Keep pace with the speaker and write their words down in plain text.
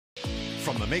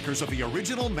From the makers of the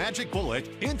original Magic Bullet,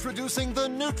 introducing the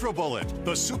NutriBullet,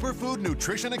 the superfood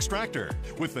nutrition extractor.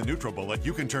 With the NutriBullet,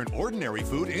 you can turn ordinary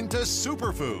food into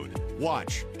superfood.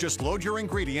 Watch. Just load your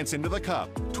ingredients into the cup,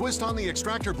 twist on the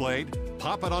extractor blade,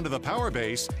 pop it onto the power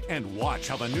base, and watch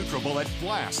how the NutriBullet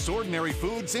blasts ordinary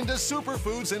foods into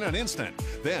superfoods in an instant.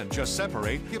 Then just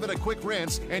separate, give it a quick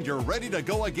rinse, and you're ready to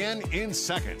go again in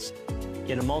seconds.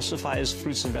 It emulsifies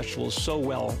fruits and vegetables so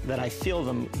well that I feel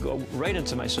them go right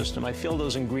into my system. I feel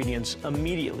those ingredients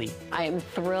immediately. I am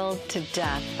thrilled to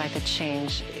death by the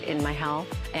change in my health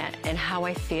and how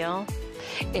I feel.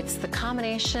 It's the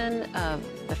combination of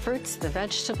the fruits, the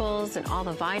vegetables, and all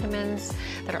the vitamins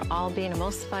that are all being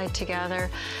emulsified together.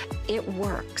 It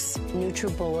works.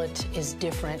 NutriBullet is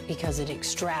different because it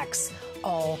extracts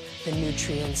all the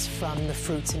nutrients from the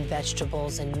fruits and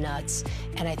vegetables and nuts.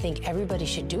 And I think everybody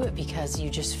should do it because you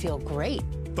just feel great.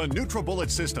 The NutriBullet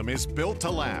system is built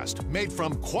to last, made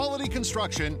from quality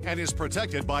construction, and is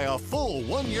protected by a full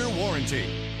 1-year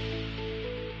warranty.